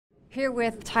Here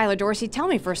with Tyler Dorsey. Tell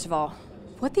me, first of all,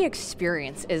 what the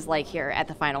experience is like here at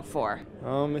the Final Four.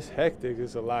 It's hectic.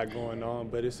 There's a lot going on,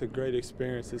 but it's a great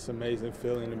experience. It's an amazing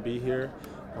feeling to be here.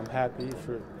 I'm happy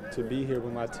to be here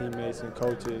with my teammates and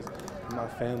coaches. My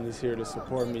family's here to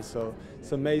support me, so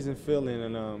it's an amazing feeling,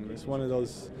 and it's one of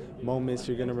those moments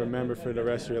you're going to remember for the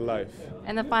rest of your life.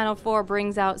 And the Final Four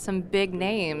brings out some big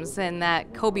names, and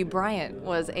that Kobe Bryant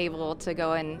was able to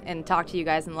go and talk to you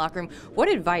guys in the locker room. What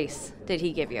advice did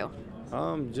he give you?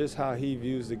 Just how he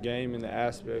views the game and the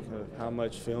aspect of how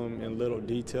much film and little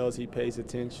details he pays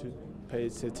attention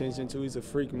to. He's a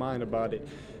freak mind about it.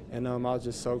 And I was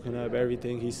just soaking up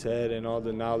everything he said and all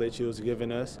the knowledge he was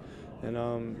giving us. And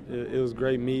it was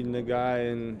great meeting the guy,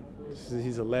 and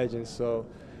he's a legend. So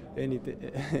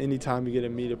anytime you get to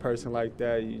meet a person like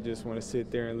that, you just want to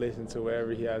sit there and listen to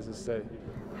whatever he has to say.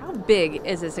 How big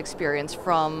is this experience,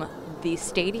 from the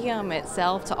stadium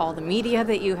itself to all the media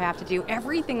that you have to do,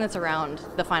 everything that's around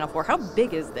the Final Four? How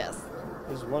big is this?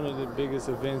 It's one of the biggest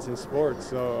events in sports,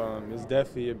 so it's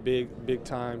definitely a big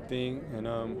time thing,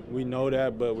 and we know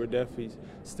that, but we're definitely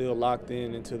still locked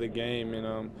into the game,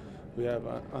 and we have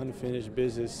unfinished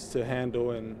business to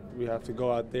handle, and we have to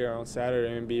go out there on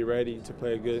Saturday and be ready to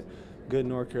play a good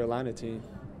North Carolina team.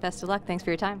 Best of luck. Thanks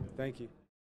for your time. Thank you.